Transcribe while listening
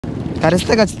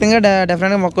కరిస్తే ఖచ్చితంగా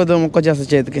డెఫినెట్గా మొక్కొచ్చేస్తుంది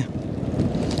చేతికి.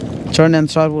 చూడండి ఎంత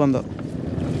షార్ప్గా ఉందో.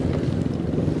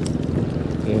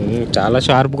 చాలా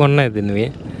షార్ప్గా ఉన్నాయి దీనివి.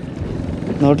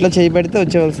 నోట్లో చేయి పెడితే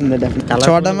వచ్చేవలసిందే డెఫినెట్.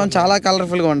 చూడడం చాలా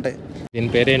కలర్ఫుల్గా ఉంటాయి. దీని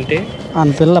పేరేంటి?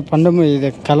 అని పిల్ల పండు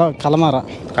ఇది కలమార.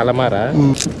 కలమారా?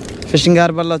 ఫిషింగ్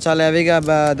హార్బర్లో చాలా హెవీగా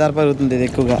ధర పెరుగుతుంది ఇది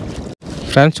ఎక్కువగా.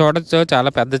 ఫ్రెండ్స్ చూడొచ్చు, చాలా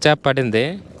పెద్ద చేప పడింది.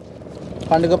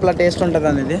 పండుగప్పల టేస్ట్ ఉంటుంది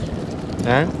అండి ఇది.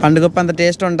 పండుగప్ప అంత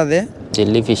టేస్ట్ ఉంటుంది.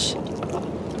 జెల్లీ ఫిష్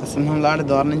సింహంలాంటి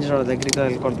దూరం నుంచి దగ్గరికి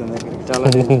వెళ్ళిపోతుంది.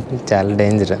 చాలా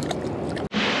డేంజర్.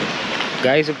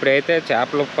 గైస్ ఇప్పుడైతే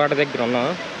చేపల ఉప్పాట దగ్గర ఉన్నాం.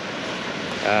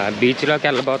 బీచ్లోకి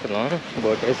వెళ్ళబోతున్నాం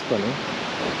బోట్ వేసుకొని.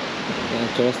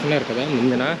 చూస్తున్నారు కదా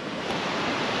ముందున,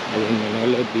 అది మన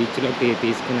వాళ్ళు బీచ్లోకి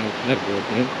తీసుకుని వెళ్తున్నారు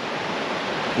బోట్ని.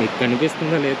 మీకు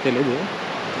కనిపిస్తుందో లేదో తెలీదు,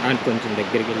 ఆయన కొంచెం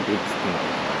దగ్గరికి వెళ్ళి చూపిస్తున్నారు.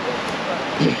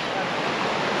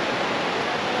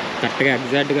 కరెక్ట్గా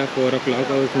ఎగ్జాక్ట్గా 4 o'clock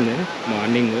అవుతుంది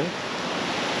మార్నింగ్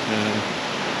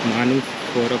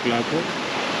 4 o'clock.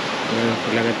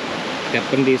 ఇలాగ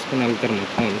తెప్పని తీసుకుని వెళ్తారు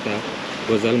మొత్తం అంతా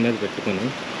భుజాల మీద పెట్టుకొని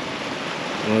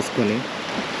మోసుకొని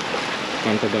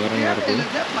కొంత దూరం వరకు.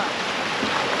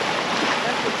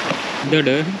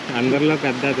 ఇద్దడు అందరిలో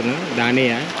పెద్ద అతను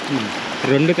దానియా.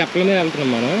 2 తెప్పల మీద వెళ్తున్నాం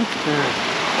మనం.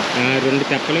 2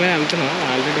 తెప్పల మీద వెళ్తున్నాం.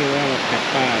 ఆల్రెడీ ఒక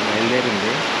తెప్ప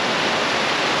బయలుదేరింది.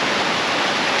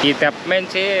 ఈ తెప్ప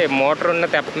నుంచి మోటార్ ఉన్న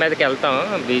తెప్ప మీదకి వెళ్తాం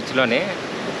బీచ్లోని.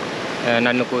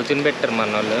 నన్ను కూర్చుని పెట్టారు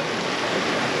మన వాళ్ళు.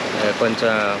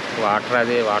 కొంచెం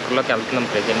వాటర్లోకి వెళ్తున్నాం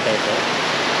ప్రెజెంట్ అయితే.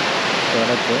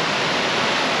 చూడచ్చు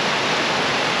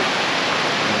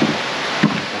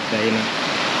పెద్ద అయినా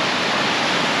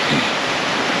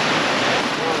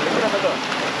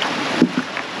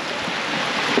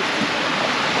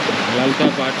పిల్లలతో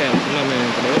పాటు వెళ్తున్నాం మేము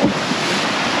ఇప్పుడు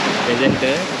ప్రెజెంట్.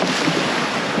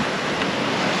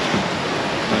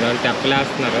 మన వాళ్ళు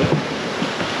తెప్పలేస్తున్నారు.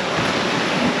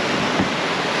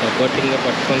 సపోర్టింగ్గా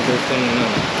పట్టుకొని కూర్చొని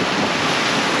ఉన్నాను.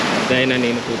 అదైనా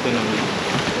నేను కూర్చున్నాను.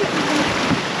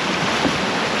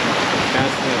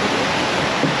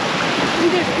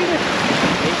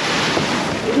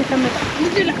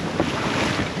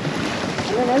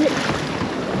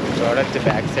 చూడొచ్చు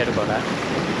బ్యాక్ సైడ్ కూడా.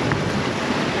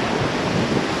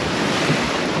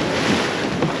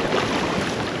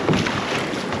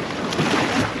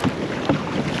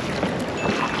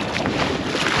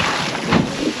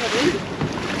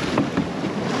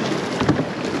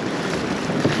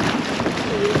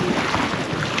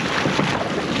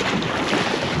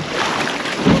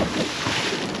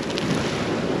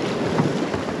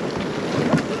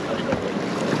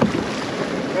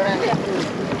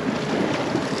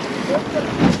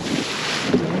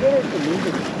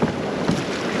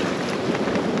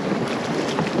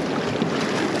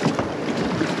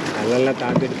 అల్లల్లా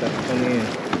తాపిడి తప్పుకొని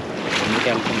ముందుకు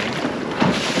వెళ్తున్నాం.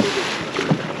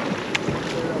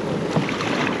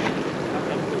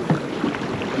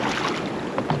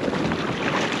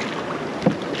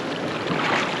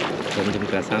 కొంచెం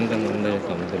ప్రశాంతంగా ఉంది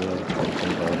సముద్రంలో, కొంచెం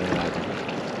దూరం లాగా.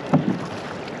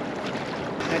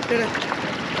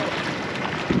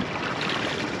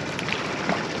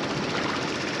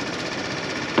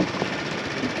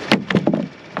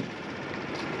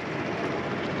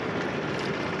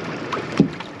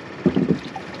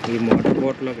 ఈ మోటార్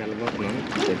బోట్లోకి వెళ్ళబోతున్నాం.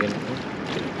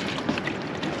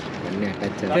 అన్నీ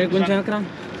అటాచ్ కొంచెం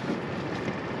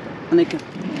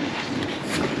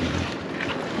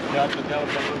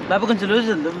బాబు కొంచెం లూజ్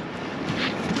ఉంది.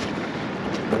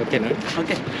 ఓకేనా?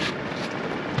 ఓకే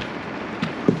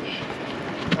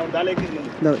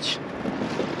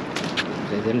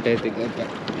ప్రెజెంట్ అయితే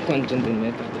కొంచెం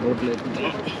దీన్ని బోట్లు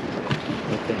ఎక్కుతున్నాం.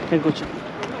 ఓకే కొంచెం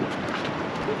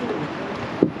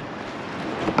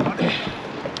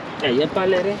అయ్యప్ప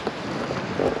లేరే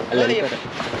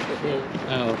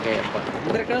ఓకే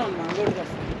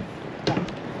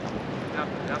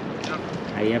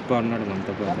అయ్యప్ప ఉన్నాడు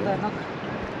మనతో పాటు.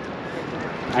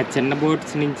 ఆ చిన్న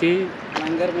బోట్స్ నుంచి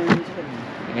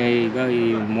ఇక ఈ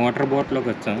మోటార్ బోట్లోకి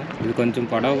వచ్చాం. ఇది కొంచెం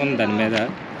పొడవుగా ఉంది, దాని మీద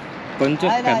కొంచెం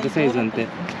పెద్ద సైజు అంతే.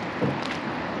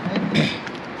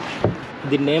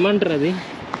 దీన్ని ఏమంటారు? అది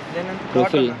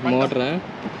ప్రొఫైల్ మోటరా?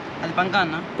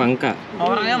 పంక.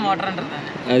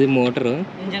 అది మోటరు,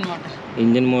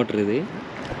 ఇంజన్ మోటర్. ఇది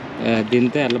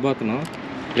దీంతో వెళ్ళబోతున్నాం.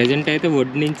 ప్రజెంట్ అయితే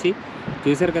ఒడ్డు నుంచి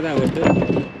చూసారు కదా,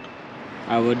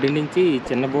 ఆ ఒడ్డు నుంచి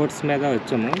చిన్న బోట్స్ మీద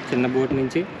వచ్చాము. చిన్న బోట్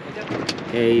నుంచి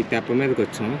ఈ తెప్ప మీదకి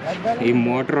వచ్చాము. ఈ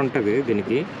మోటార్ ఉంటుంది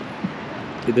దీనికి.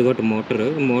 ఇది ఒకటి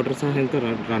మోటార్ సహాయంతో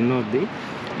రన్ అవుద్ది.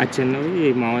 ఆ చిన్నవి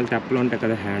మామూలు తెప్పలు ఉంటాయి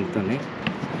కదా హ్యాండ్తోనే,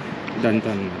 దాంతో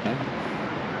అన్నమాట.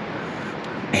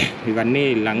 ఇవన్నీ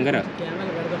లంగర.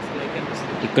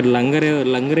 ఇక్కడ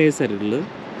లంగర్ వేసారు వీళ్ళు.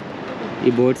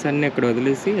 ఈ బోట్స్ అన్నీ ఇక్కడ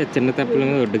వదిలేసి చిన్న తెప్పల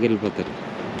మీద ఒడ్డుకి వెళ్ళిపోతారు.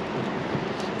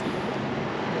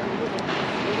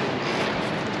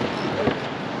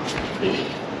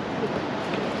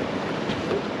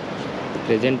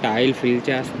 ప్రజెంట్ ఆయిల్ ఫిల్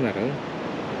చేస్తున్నారు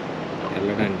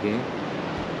వెళ్ళడానికి.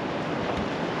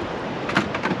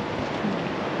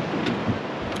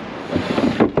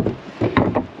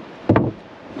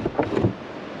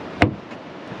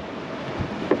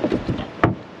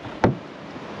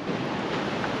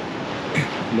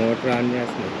 మోటార్ ఆన్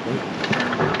చేస్తున్నారు.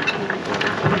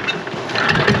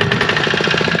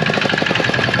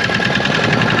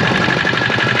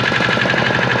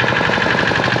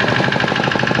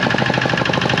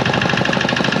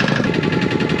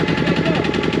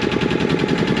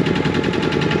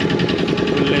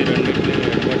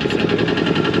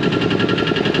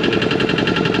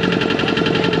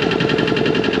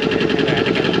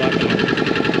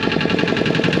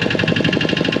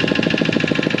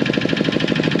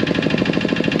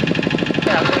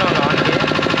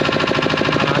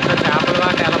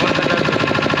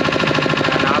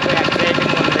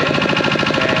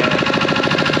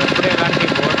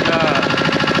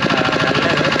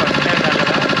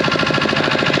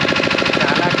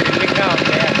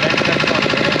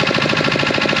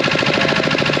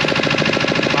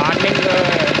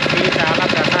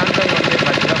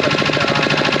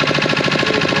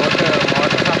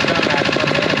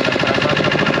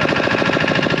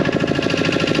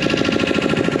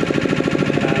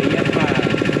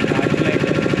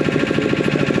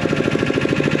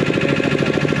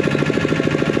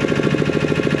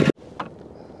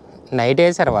 నైట్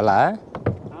వేసారు వాళ్ళ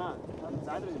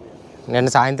నిన్న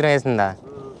సాయంత్రం వేసిందా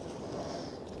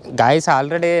గాయస్?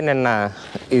 ఆల్రెడీ నిన్న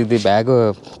ఇది బ్యాగ్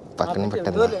పక్కన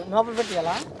పెట్టింది.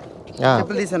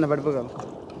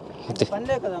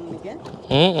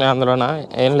 అందులోనా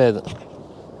ఏం లేదు.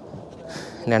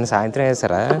 నిన్న సాయంత్రం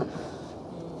వేసారా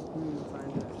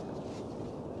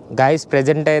గాయస్?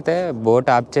 ప్రజెంట్ అయితే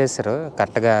బోట్ ఆఫ్ చేశారు.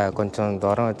 కరెక్ట్గా కొంచెం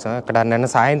దూరం వచ్చాం. ఇక్కడ నిన్న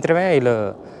సాయంత్రమే వీళ్ళు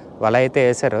వల అయితే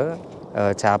వేసారు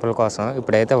చేపల కోసం.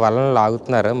 ఇప్పుడైతే వలను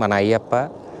లాగుతున్నారు మన అయ్యప్ప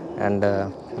అండ్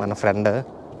మన ఫ్రెండ్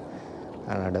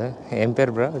అన్నాడు. ఏం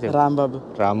పేరు బ్రో? రాంబాబు.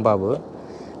 రాంబాబు,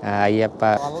 అయ్యప్ప.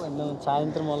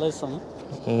 సాయంత్రం వలేస్తాం.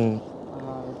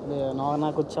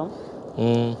 నాకు వచ్చాం.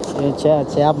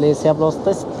 చేపలు ఏ చేపలు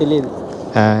వస్తాయి తెలియదు.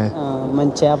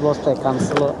 మంచి చేపలు వస్తాయి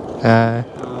కన్సలో.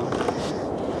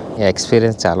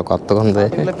 ఎక్స్పీరియన్స్ చాలా కొత్తగా ఉంది.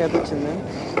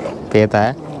 పీత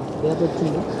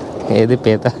ఏది?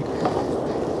 పీత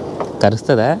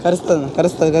కరుస్తుందా?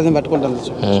 కరుస్తుంది కదా, పట్టుకుంటాను.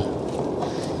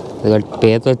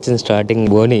 పీత వచ్చింది స్టార్టింగ్.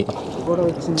 బోని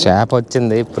చేప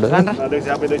వచ్చింది ఇప్పుడు.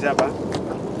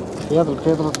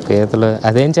 పీతలు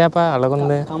అదేం చేప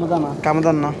అలాగుంది?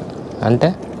 అంటే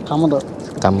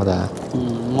కమ్మదా?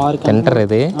 తింటారు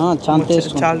ఇది?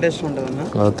 చాలా టేస్ట్ ఉంటుంది.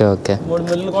 Okay okay.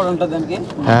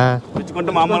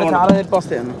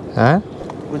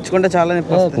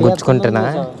 గుచ్చుకుంటేనా?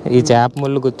 ఈ చేప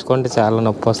ముళ్ళు గుచ్చుకుంటే చాలా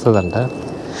నొప్పి వస్తుందంట.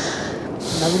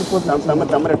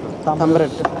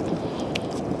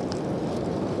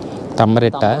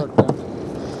 తమ్మరెట్ట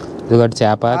ఇది కూడా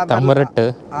చేప. తమ్మరెట్టు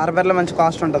హార్బర్లో మంచి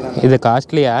కాస్ట్ ఉంటుంది. ఇది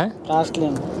కాస్ట్లీయా?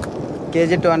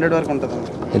 కేజీ 200 వరకు ఉంటుంది.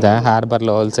 ఇదా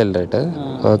హార్బర్లో హోల్సేల్ రేటు?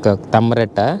 Okay okay.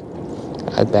 తమ్మరెట్ట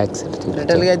అది బ్యాక్ సైడ్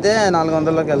రిటైల్గా అయితే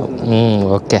 400లోకి వెళ్తుంది.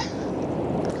 ఓకే.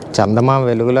 చందమామ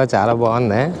వెలుగులో చాలా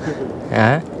బాగుంది.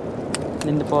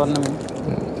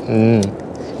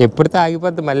 ఎప్పుడుతో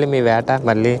ఆగిపోద్ది మళ్ళీ మీ వేట?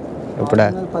 మళ్ళీ ఇప్పుడు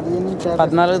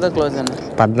 14తో క్లోజ్ అండి.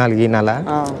 14 ఈ నెల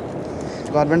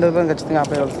గవర్నమెంట్ ఖచ్చితంగా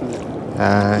ఆపేయాల్సింది.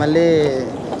 మళ్ళీ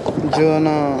జూన్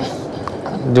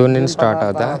నుంచి స్టార్ట్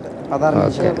అవుతా.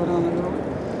 ఓకే.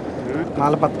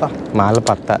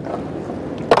 మాలపత్త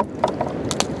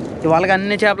వాళ్ళకి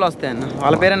అన్ని చేపలు వస్తాయి అన్న.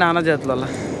 వాళ్ళ పేరే నానా జాతుల వల్ల.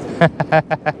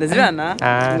 నిజమే అన్న.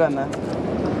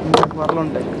 3 పొరలు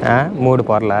ఉంటాయి. 3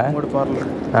 పొరల? 3 పొరలు.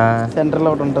 సెంటర్లో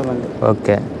ఒకటి ఉంటుంది.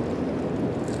 ఓకే.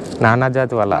 నానా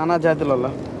జాతి వల్ల? నానా జాతుల వల్ల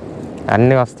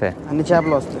అన్నీ వస్తాయి, అన్ని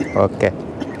చేపలు వస్తాయి. ఓకే.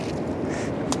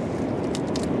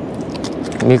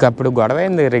 మీకు అప్పుడు గొడవ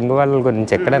అయింది రింగ్ వాళ్ళ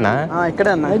గురించి ఎక్కడేనా? ఇక్కడే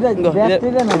అన్న.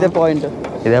 ఇదే పాయింట్.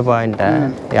 ఇదే పాయింటా?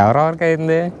 ఎవరెవరికి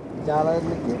అయింది?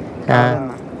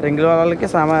 రింగుల వాళ్ళకి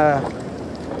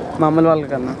మామూలు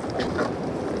వాళ్ళకి అన్న.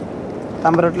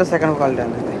 తమ్మరొట్లో సెకండ్ క్వాలిటీ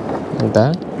అన్నది. అంతా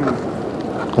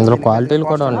అందులో క్వాలిటీలు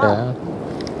కూడా ఉంటాయా?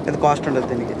 ఇది కాస్ట్ ఉంటుంది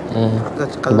దీనికి.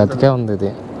 బతికే ఉంది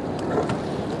ఇది.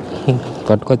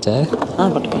 పట్టుకొచ్చా?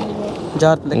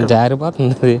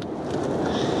 జారిపోతుంది ఇది.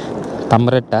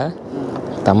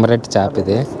 తమ్మరెట్టు చేప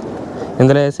ఇది.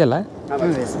 ఇందులో వేసేలా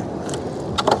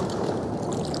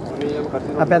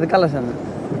పెద్ద కలర్స్ అన్న.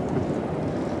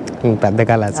 పెద్ద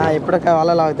కలర్స్ ఇప్పుడు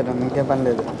కావాలా లాగుతాడు, ఇంకే పని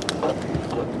లేదు.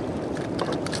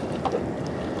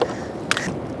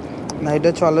 నైట్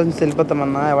వచ్చి వాళ్ళ నుంచి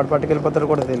వెళ్ళిపోతామన్నా, ఎవరు పట్టుకెళ్ళిపోతారో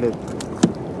కూడా తెలియదు.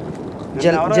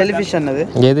 జెల్లీ ఫిష్ అన్నది.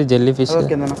 ఏది జెల్లీ ఫిష్?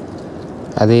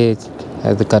 అది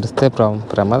అది కరిస్తే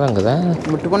ప్రమాదం కదా,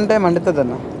 ముట్టుకుంటే మండుతుంది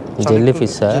అన్న. Jelly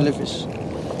fish. Jelly fish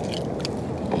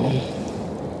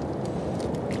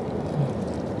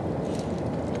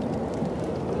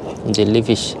jelly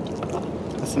fish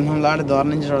సింహం లాంటి దూరం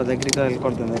నుంచి చూడ దగ్గరికి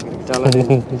వెళ్ళిపోతుంది.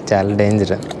 దగ్గరికి చాలా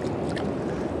డేంజర్.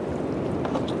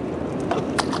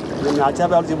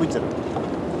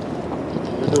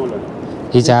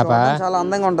 ఈ చేప చాలా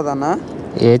అందంగా ఉంటుంది అన్న.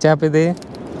 ఏ చేప ఇది?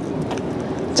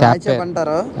 చేప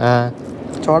అంటారు,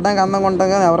 చూడడానికి అందంగా ఉంటుంది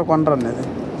కానీ ఎవరు కొనరు అనేది.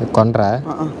 కొనరా?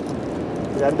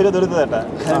 దొరుకుతుందట,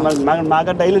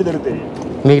 డైలీ దొరుకుతాయి.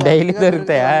 మీకు డైలీ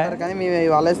దొరుకుతాయా? కానీ మేము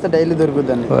వాళ్ళు వేస్తే డైలీ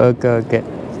దొరుకుతుంది. Okay okay.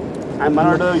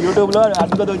 మనోడు యూట్యూబ్లో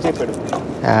అడ్డుగా చెప్పాడు.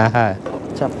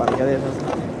 చెప్పాలి కదా.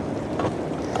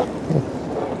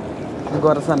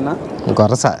 గొరస అన్న.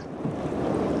 గొరస.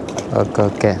 Okay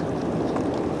okay.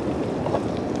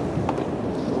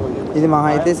 ఇది మహా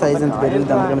అయితే సైజ్ ఎంత పెరిగింది,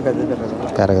 దానికన్నా పెద్ద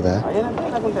పెరగదా?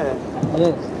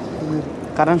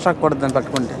 కరెంట్ షాక్ కొడుతుంది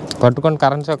పట్టుకొని.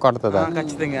 కరెంట్ షాక్ కొడుతుందా?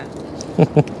 ఖచ్చితంగా.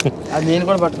 అది నేను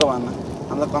కూడా పట్టుకోవన్నా,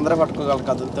 అందులో కొందరే పట్టుకోగలరు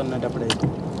కదులుతున్నప్పుడు.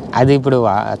 అది ఇప్పుడు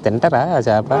తింటారా ఆ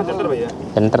చేప?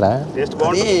 తింటారా?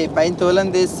 అది పైన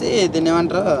తోలని తీసి దీన్ని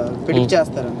ఏమంటారు, పిడికి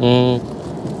చేస్తారు,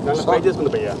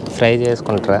 ఫ్రై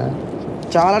చేసుకుంటారా?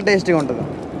 చాలా టేస్టీగా ఉంటుంది.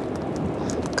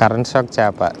 కరెంట్ షాక్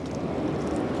చేప.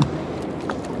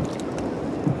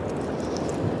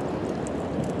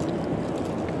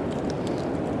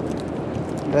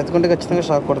 బ్రతుకుంటే ఖచ్చితంగా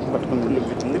షాక్ కొడుతుంది పట్టుకుంది.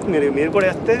 మీరు కూడా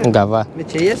వేస్తే గవ్వ మీరు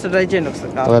చేస్తే ట్రై చేయండి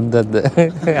ఒకసారి. వద్దు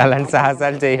అలాంటి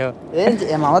సాహసాలు చేయవు.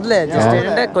 ఏం అవ్వదులే, జస్ట్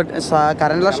ఏంటంటే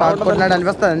కరెంట్లో షాక్ కొట్టినాడు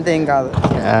అనిపిస్తుంది అంతే, ఏం కాదు.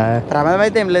 ప్రమాదం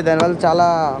అయితే ఏం లేదు. దానివల్ల చాలా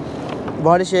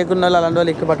బాడీ షేక్ ఉన్న వాళ్ళు అలాంటి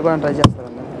వాళ్ళు ఎక్కువ పట్టుకోవడానికి ట్రై చేస్తారు.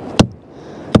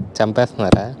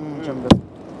 చంపేస్తున్నారా?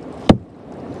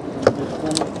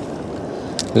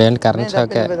 లేదంటే కరెంట్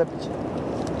షాకే.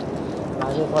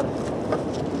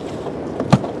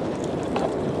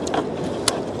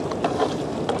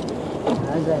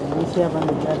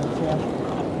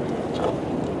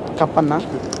 కప్పన్న.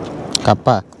 కప్ప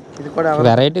ఇది కూడా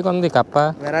వెరైటీగా ఉంది. కప్ప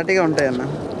వెరైటీగా ఉంటాయి అన్న.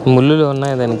 ముళ్ళు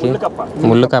ఉన్నాయి దానికి.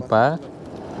 ముళ్ళు కప్ప.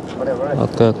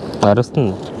 ఓకే.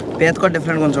 అరుస్తుంది. పేత కూడా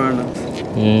డిఫరెంట్ కొంచెం చూడండి.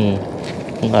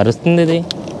 అరుస్తుంది. ఇది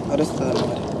అరుస్తుంది.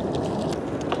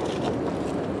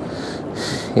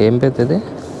 ఏం పేత ఇది?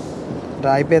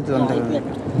 రాయి పేత ఉంటుంది.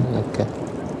 ఓకే.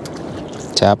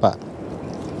 చేప.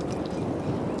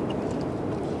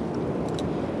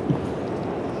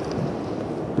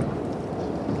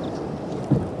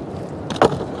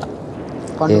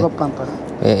 పండుగొప్ప అంటారు.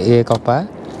 ఏ కప్ప?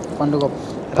 పండుగొప్ప.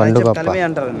 పండుగొప్ప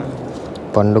అంటారు.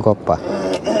 పండుగొప్ప.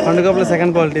 పండుగొప్పలో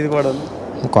సెకండ్ క్వాలిటీ. ఇది కూడా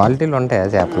క్వాలిటీలు ఉంటాయా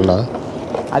చేపల్లో?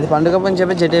 అది పండుగొప్ప అని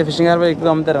చెప్పి జెట్ ఫిషింగ్ హార్బర్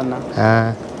ఎక్కువ అమ్ముతారు అన్న.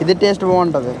 ఇది టేస్ట్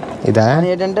బాగుంటుంది. ఇదా?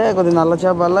 ఏంటంటే కొద్దిగా నల్ల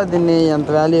చేప వల్ల దీన్ని ఎంత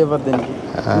వాల్యూ ఇవ్వదు దీనికి.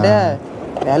 అంటే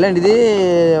వాల్యూ ఇది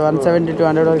 170 to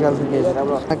 100 వరకు వెళ్తుంది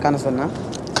కేజీ. కనసన్నా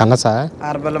కనసా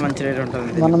హార్బర్లో మంచి రేట్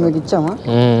ఉంటుంది. మనం మీకు ఇచ్చామా?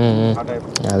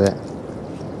 అదే.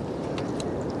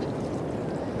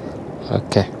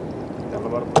 ఓకే.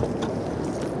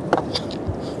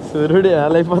 సూర్యుడు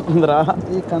ఎలా అయిపోతుందిరా.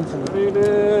 ఈ కన్సన్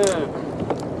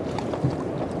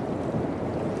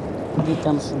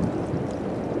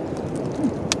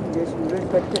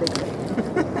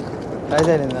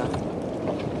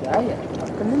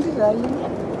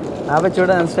అబ్బాయి చూడ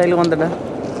ఎంత స్టైల్గా ఉందట.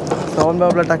 సోన్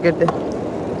బాబులో టకెట్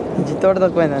జిత్తోడు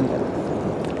తక్కువైంది అంతే.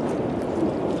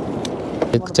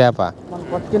 చేప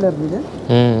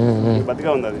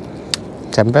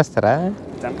చంపేస్తారా?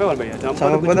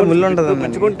 చంపకపోతే ముళ్ళు ఉంటుంది.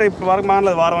 ఇప్పుడు వరకు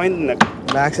మానలేదు, వారం అయింది.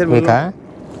 బ్యాక్ సైడ్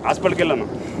హాస్పిటల్కి వెళ్ళాను.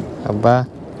 అబ్బా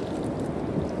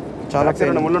చాలా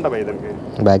ముళ్ళు ఉంటాయి దానికి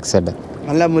బ్యాక్ సైడ్.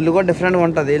 మళ్ళీ ముళ్ళు కూడా డిఫరెంట్గా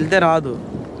ఉంటుంది. వెళ్తే రాదు,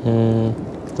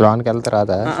 లోనికి వెళ్తే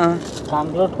రాదా?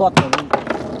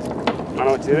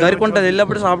 గరికి ఉంటుంది.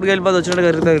 వెళ్ళినప్పుడు షాప్కి వెళ్ళిపోతే వచ్చినట్టు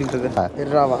గరికి తగులుతుంది.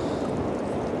 ఎర్రావా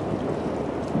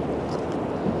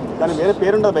దాని వేరే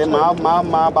పేరు ఉంటుంది.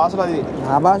 మా భాషలో అది.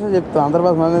 నా భాష చెప్తాం, ఆంధ్ర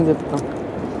భాష మనం చెప్తాం.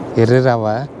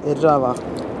 ఎర్రిరావా? ఎర్రావా.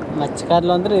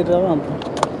 మత్స్యకారులు అందరూ ఎర్రావా అంటాం.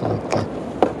 ఓకే.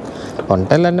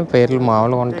 ఉంటాయిలన్నీ పేర్లు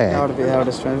మామూలుగా ఉంటాయి.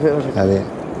 అదే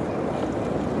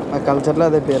మా కల్చర్లో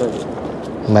అదే పేరు. అది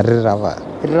మర్రి రవ్వ.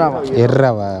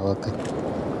 ఎర్రవా. ఓకే.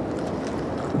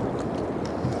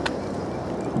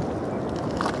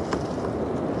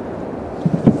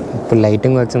 ఇప్పుడు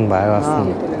లైటింగ్ వచ్చింది, బాగా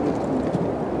వస్తుంది.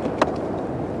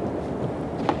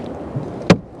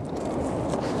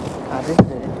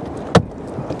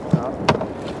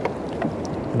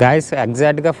 గాయస్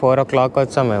ఎగ్జాక్ట్గా 4 o'clock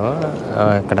వచ్చాం మేము.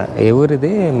 ఇక్కడ ఏ ఊరు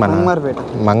ఇది? మన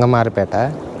మంగమారిపేట.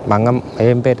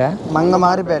 ఏం పేట?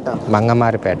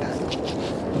 మంగమారిపేట.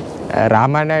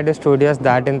 రామానాయుడు స్టూడియోస్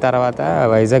దాటిన తర్వాత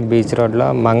వైజాగ్ బీచ్ రోడ్లో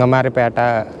మంగమారిపేట,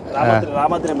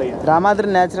 రామాద్రి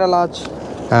నేచురల్ లాడ్జ్,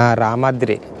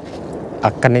 రామాద్రి,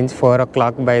 అక్కడి నుంచి 4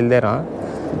 o'clock బయలుదేరాం.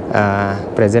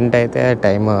 ప్రజెంట్ అయితే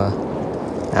టైము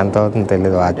ఎంత అవుతుందో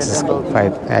తెలియదు, వాచ్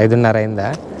 5:30 అయిందా,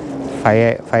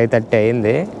 5:30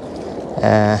 అయింది.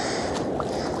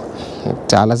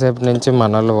 చాలాసేపు నుంచి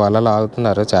మన వాళ్ళు వలలు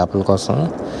ఆగుతున్నారు చేపల కోసం.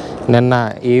 నిన్న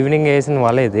ఈవినింగ్ వేసిన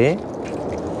వల ఇది.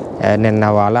 నిన్న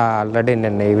వల ఆల్రెడీ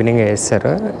నిన్న ఈవినింగ్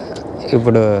వేస్తారు.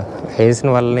 ఇప్పుడు వేసిన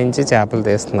వల నుంచి చేపలు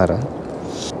తీస్తున్నారు.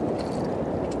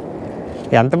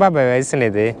 ఎంత బాబాయ్ వేసిన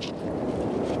ఇది?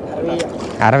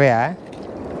 60?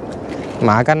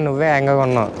 మాకన్నా నువ్వే యాంగా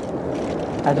ఉన్నావు.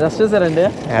 ఆ డ్రెస్ చూసారండి?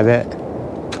 అదే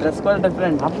డ్రెస్ కూడా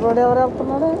డిఫరెంట్. అప్పుడు ఎవరు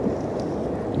వెళ్తున్నాడు?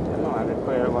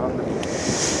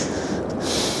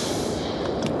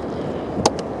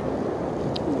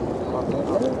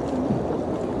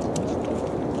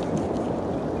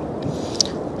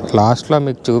 లాస్ట్లో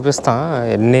మీకు చూపిస్తాం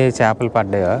ఎన్ని చేపలు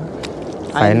పడ్డాయో.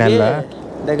 ఫైనల్లో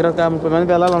దగ్గర ఒక 30 మంది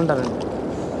పిల్లలు ఉంటారండి.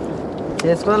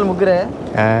 చేసుకున్న 3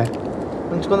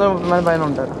 ఉంచుకున్న 30 మంది పైన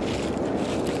ఉంటారు.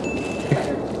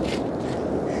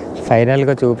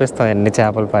 ఫైనల్గా చూపిస్తాం ఎన్ని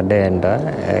చేపలు పడ్డాయంటో.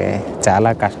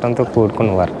 చాలా కష్టంతో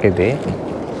కూడుకున్న వర్క్ ఇది.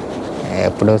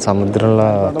 ఎప్పుడు సముద్రంలో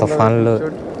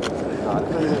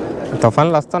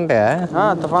తుఫాన్లు వస్తుంటాయా?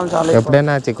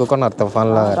 ఎప్పుడైనా చిక్కుకున్నారు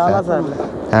తుఫాన్లో?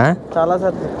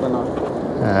 చాలాసార్లు చిక్కుకున్నాం.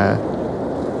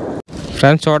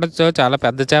 ఫ్రెండ్స్ చూడొచ్చు, చాలా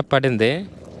పెద్ద చేప పడింది.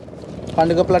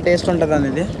 పండుగప్పల టేస్ట్ ఉంటుంది అండి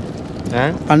ఇది.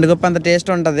 పండుగప్ప అంత టేస్ట్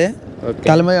ఉంటుంది.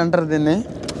 కలిమ అంటారు దీన్ని,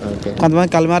 కొంతమంది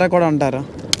కలిమారా కూడా ఉంటారు.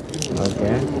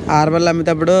 ఆర్బర్లో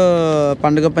అమ్మేటప్పుడు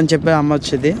పండుగప్ప అని చెప్పి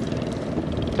అమ్మొచ్చు. ఇది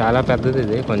చాలా పెద్దది,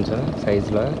 ఇది కొంచెం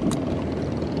సైజులో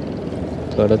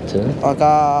చూడొచ్చు. ఒక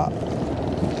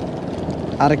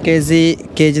 1/2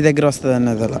 కేజీ దగ్గర వస్తుంది అండి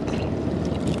అది. అలా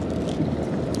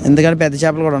ఎందుకంటే పెద్ద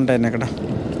చేపలు కూడా ఉంటాయండి అక్కడ.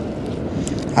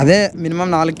 అదే మినిమం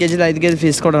 4 కేజీలు 5 కేజీ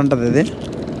ఫీస్ కూడా ఉంటుంది ఇది.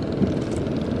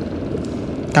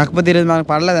 కాకపోతే ఈరోజు మనకు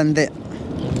పడలేదు అంతే.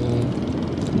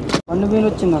 పండు మీను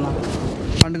వచ్చిందన్న,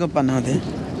 పండుగప్ప అన్న అది.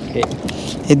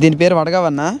 ఇది దీని పేరు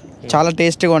వడగవన్న. చాలా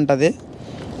టేస్టీగా ఉంటుంది.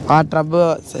 ఆ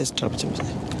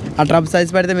ట్రబ్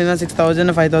సైజ్ పెడితే మినిమం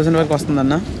 6,000 5,000 వరకు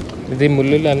వస్తుందన్న. ఇది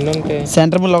ముళ్ళు అన్నీ ఉంటాయి.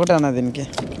 సెంటర్ ముళ్ళు ఒకటే అన్న దీనికి.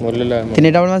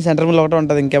 తినేటప్పుడు మన సెంటర్ ముళ్ళు ఒకటే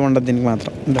ఉంటుంది, ఇంకేముండదు దీనికి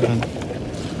మాత్రం.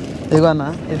 ఇదిగో అన్న,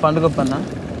 ఇది పండుగప్ప అన్న.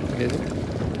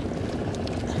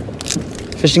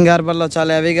 ఫిషింగ్ హార్బర్లో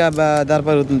చాలా హెవీగా ధర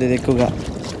పెరుగుతుంది ఇది ఎక్కువగా.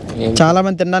 చాలా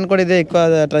మంది తినడానికి కూడా ఇదే ఎక్కువ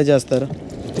ట్రై చేస్తారు.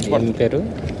 పేరు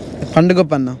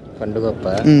పండుగప్ప అన్న. పండుగప్ప.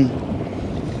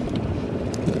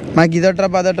 మాకు ఇదో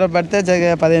ట్రప్ అదో ట్రప్ పడితే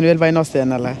 15,000 పైన వస్తాయి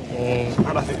అన్న. అలా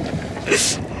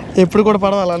ఎప్పుడు కూడా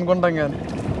పడవాలనుకుంటాం కానీ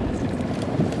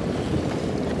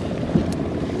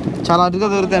చాలా అటుగా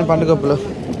దొరుకుతాయి పండుగప్పలు.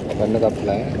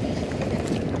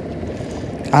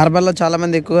 హార్బర్లో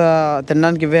చాలామంది ఎక్కువ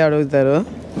తినడానికి ఇవే అడుగుతారు.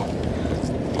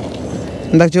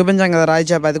 ఇందాక చూపించాం కదా రాయి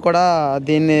చేప, అది కూడా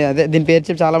దీని పేరు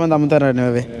చెప్పి చాలామంది అమ్ముతారండి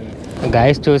అవి.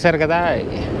 గాయస్ చూసారు కదా,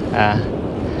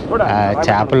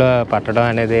 చేపలు పట్టడం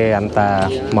అనేది అంత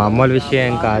మామూలు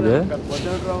విషయం కాదు.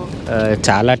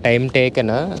 చాలా టైం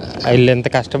టేకెన్. వీళ్ళు ఎంత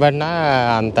కష్టపడినా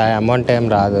అంత అమౌంట్ ఏం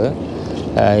రాదు.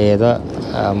 ఏదో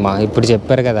ఇప్పుడు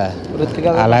చెప్పారు కదా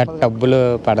అలా డబ్బులు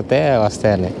పడితే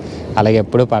వస్తాయని, అలాగే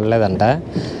ఎప్పుడూ పడలేదంట.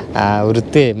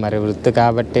 వృత్తి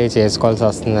కాబట్టి చేసుకోవాల్సి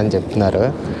వస్తుందని చెప్తున్నారు.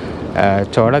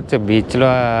 చూడొచ్చు బీచ్లో,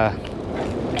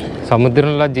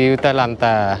 సముద్రంలో జీవితాలు అంత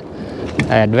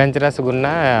అడ్వెంచరస్గా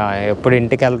ఉన్నా ఎప్పుడు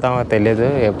ఇంటికి వెళ్తామో తెలియదు,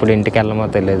 ఎప్పుడు ఇంటికి వెళ్ళమో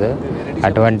తెలియదు.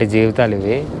 అటువంటి జీవితాలు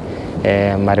ఇవి.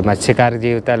 మరి మత్స్యకార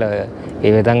జీవితాలు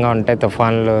ఈ విధంగా ఉంటాయి.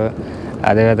 తుఫాన్లు,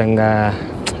 అదేవిధంగా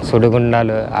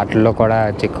సుడిగుండాలు, వాటిల్లో కూడా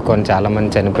చిక్కుకొని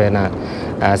చాలామంది చనిపోయిన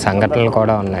సంఘటనలు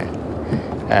కూడా ఉన్నాయి.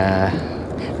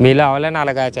 మీలో అవలేని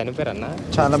అలాగా చనిపోయారన్న?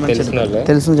 చాలా మంది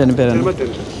తెలిసిన చనిపోయారు.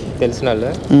 తెలిసిన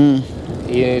వాళ్ళు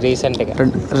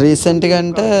రీసెంట్గా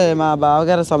అంటే మా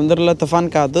బావగారు సముద్రంలో తుఫాన్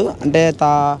కాదు అంటే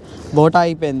బోట్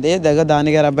ఆగిపోయింది దగ్గర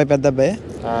దాని గారు అబ్బాయి, పెద్ద అబ్బాయి,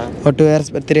 ఒక 2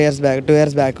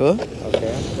 years బ్యాక్.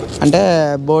 అంటే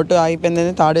బోటు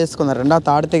ఆగిపోయింది, తాడు వేసుకున్నారండి. ఆ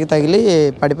తాడు తగిలి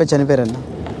పడిపోయి చనిపోయారండి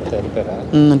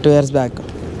 2 years బ్యాక్.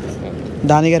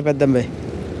 దాని గారు పెద్ద అబ్బాయి.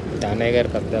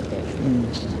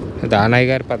 దానయ్య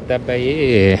గారు పెద్ద అబ్బాయి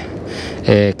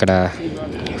ఇక్కడ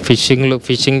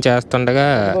ఫిషింగ్ చేస్తుండగా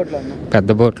పెద్ద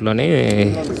బోట్లోని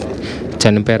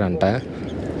చనిపోయారంట.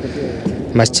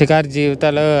 మత్స్యకార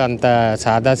జీవితాలు అంత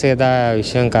సాదాసీదా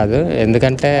విషయం కాదు.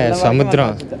 ఎందుకంటే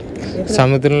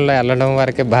సముద్రంలో వెళ్ళడం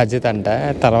వరకే బాధ్యత అంట,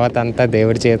 తర్వాత అంతా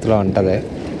దేవుడి చేతిలో ఉంటుంది.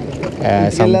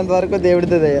 వరకు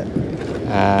దేవుడిదే.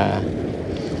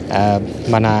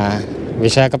 మన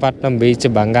విశాఖపట్నం బీచ్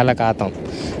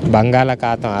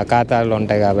బంగాళాఖాతం అఖాతాలు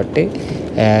ఉంటాయి కాబట్టి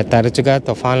తరచుగా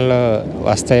తుఫాన్లు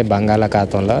వస్తాయి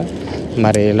బంగాళాఖాతంలో.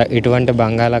 మరి ఇటువంటి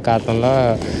బంగాళాఖాతంలో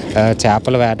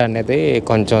చేపల వేట అనేది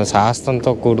కొంచెం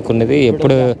సాహసంతో కూడుకున్నది.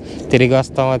 ఎప్పుడు తిరిగి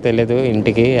వస్తామో తెలియదు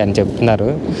ఇంటికి అని చెప్తున్నారు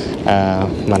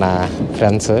మన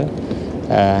ఫ్రెండ్స్.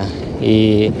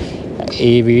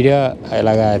 ఈ వీడియో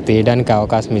ఇలాగా తీయడానికి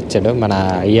అవకాశం ఇచ్చాడు మన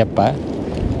అయ్యప్ప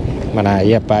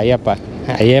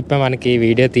మనకి ఈ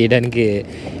వీడియో తీయడానికి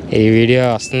ఈ వీడియో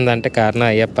వస్తుందంటే కారణం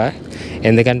అయ్యప్ప.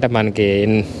 ఎందుకంటే మనకి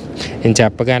నేను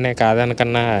చెప్పగానే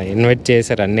కాదనకన్నా ఇన్వైట్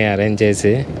చేశారు, అన్నీ అరేంజ్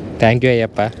చేసి. Thank you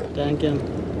Ayyappa.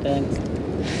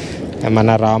 మన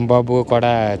రాంబాబు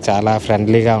కూడా చాలా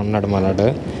ఫ్రెండ్లీగా ఉన్నాడు మనోడు.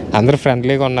 అందరూ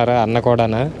ఫ్రెండ్లీగా ఉన్నారు. అన్న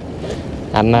కూడాను.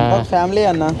 అన్న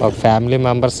ఒక ఫ్యామిలీ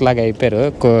మెంబర్స్ లాగా అయిపోయారు.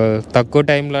 తక్కువ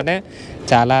టైంలోనే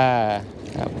చాలా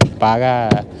బాగా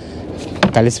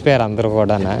కలిసిపోయారు అందరూ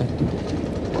కూడా.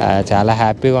 చాలా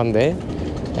హ్యాపీగా ఉంది.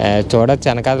 చూడొచ్చు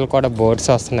వెనకాతలు కూడా బోట్స్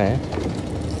వస్తున్నాయి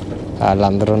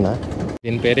వాళ్ళందరూ.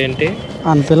 దీని పేరేంటి?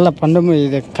 పిల్ల పండు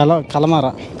ఇది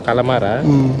కలమారా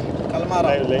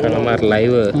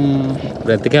లైవ్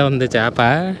బ్రతికే ఉంది చేప,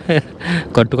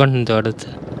 కొట్టుకుంటుంది చూడొచ్చు.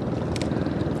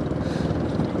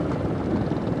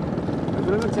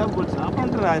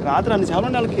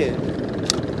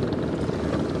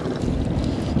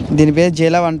 దీని పేరు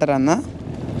జేలవ్ అంటారు అన్న.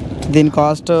 దీని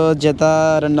కాస్ట్ జత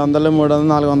 200, 300,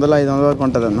 400, 500 వరకు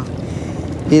ఉంటుంది అన్న.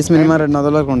 పీస్ మినిమం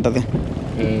 200 వరకు ఉంటుంది.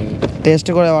 టేస్ట్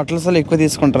కూడా హోటల్స్లో ఎక్కువ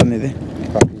తీసుకుంటారు అన్న. ఇది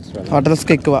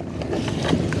హోటల్స్కి ఎక్కువ.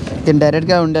 దీన్ని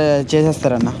డైరెక్ట్గా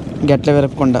చేసేస్తారన్న, గట్ల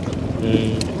విరపకుండా.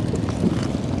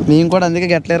 మేము కూడా అందుకే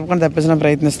గట్ల విరపకుండా తెప్పించిన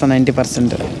ప్రయత్నిస్తాం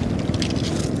 90%.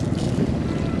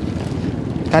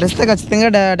 కరిస్తే ఖచ్చితంగా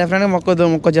డెఫినెట్గా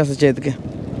మొక్క చేస్తుంది చేతికి.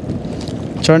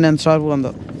 చూడండి ఎంత షార్ప్గా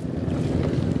ఉందో.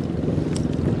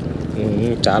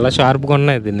 చాలా షార్ప్గా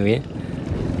ఉన్నాయి దీనివి.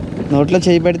 నోట్లో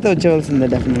చేయి పెడితే వచ్చేవలసిందే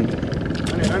డెఫినెట్.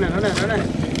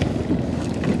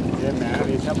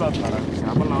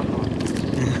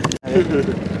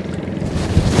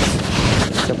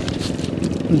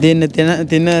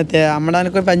 దీన్ని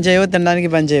అమ్మడానికి పని చేయవు, తినడానికి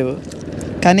పని చేయవు.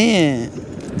 కానీ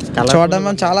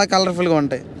చూడడం చాలా కలర్ఫుల్గా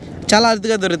ఉంటాయి. చాలా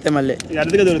అరుదుగా దొరుకుతాయి. మళ్ళీ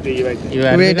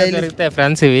దొరుకుతాయి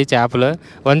ఫ్రెండ్స్ ఇవి చేపలు.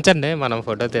 ఉంచండి మనం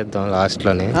ఫోటో తీద్దాం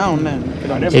లాస్ట్లోని.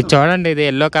 ఇది చూడండి, ఇది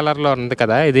ఎల్లో కలర్లో ఉంది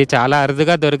కదా, ఇది చాలా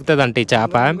అరుదుగా దొరుకుతుంది అంట ఈ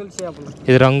చేప.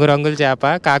 ఇది రంగుల చేప.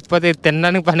 కాకపోతే ఇది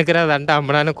తినడానికి పనికిరాదంట,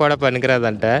 అమ్మడానికి కూడా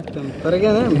పనికిరాదంట.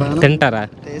 తింటారా?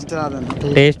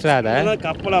 టేస్ట్ రాదా?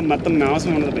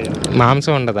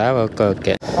 మాంసం ఉండదా?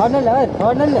 ఓకే.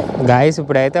 గాయస్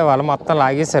ఇప్పుడైతే వాళ్ళు మొత్తం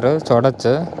లాగేశారు.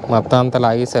 చూడొచ్చు మొత్తం అంతా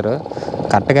లాగేశారు.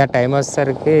 కరెక్ట్గా టైం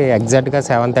వచ్చేసరికి ఎగ్జాక్ట్గా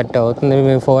 7:30 అవుతుంది.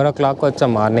 మేము 4 o'clock వచ్చాం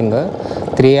మార్నింగ్.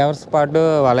 3 hours పాటు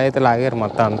వాళ్ళైతే లాగారు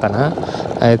మొత్తం అంతా.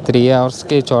 3 hours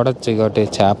చూడొచ్చు. ఇంకోటి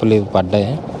చేపలు ఇవి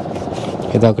పడ్డాయి.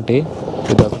 ఇదొక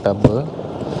టబ్బు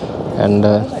అండ్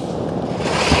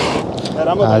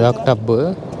అదొక టబ్బు.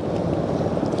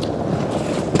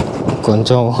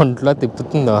 కొంచెం ఒంట్లో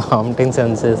తిప్పుతుంది, వామిటింగ్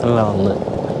సెన్సేషన్లో ఉంది.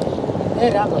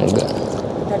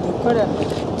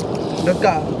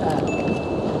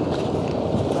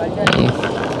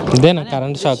 ఇదేనా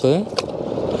కరెంట్ షాక్?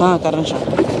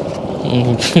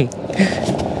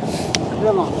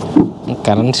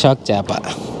 కరెంట్ షాక్ చేప.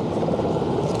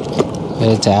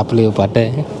 చేపలు ఇవి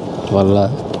పట్టాయి వల్ల.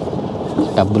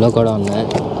 డబ్బులో కూడా ఉన్నాయి,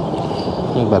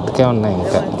 బతికే ఉన్నాయి.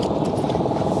 ఇంకా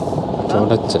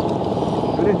చూడొచ్చు.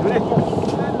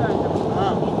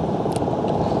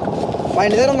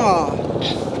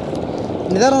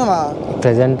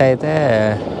 ప్రజెంట్ అయితే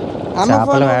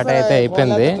చేపల వేట అయితే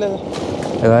అయిపోయింది.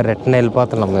 రిటర్న్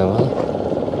వెళ్ళిపోతున్నాం మేము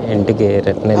ఇంటికి.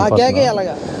 రిటర్న్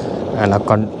వెళ్ళిపోతున్నాం. నాకు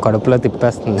కడుపులో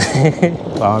తిప్పేస్తుంది,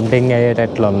 వామిటింగ్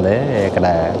అయ్యేటట్లు ఉంది. ఇక్కడ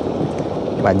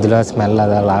మధ్యలో స్మెల్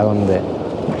అది అలాగా ఉంది.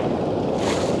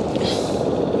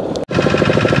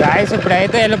 గాయస్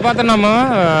ఇప్పుడైతే వెళ్ళిపోతున్నాము,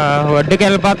 ఒడ్డుకి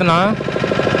వెళ్ళిపోతున్నాం.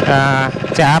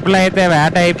 చేపలు అయితే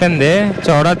వేట అయిపోయింది.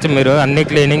 చూడవచ్చు మీరు, అన్నీ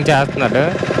క్లీనింగ్ చేస్తున్నాడు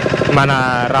మన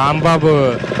రాంబాబు.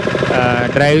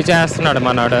 డ్రైవ్ చేస్తున్నాడు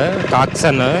మనోడు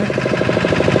కాక్సన్.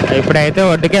 ఇప్పుడైతే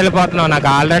ఒడ్డుకి వెళ్ళిపోతున్నాం. నాకు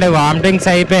ఆల్రెడీ వామిటింగ్స్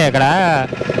అయిపోయాయి ఇక్కడ,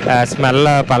 స్మెల్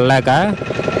పడలేక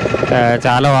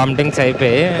చాలా వామిటింగ్స్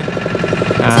అయిపోయి.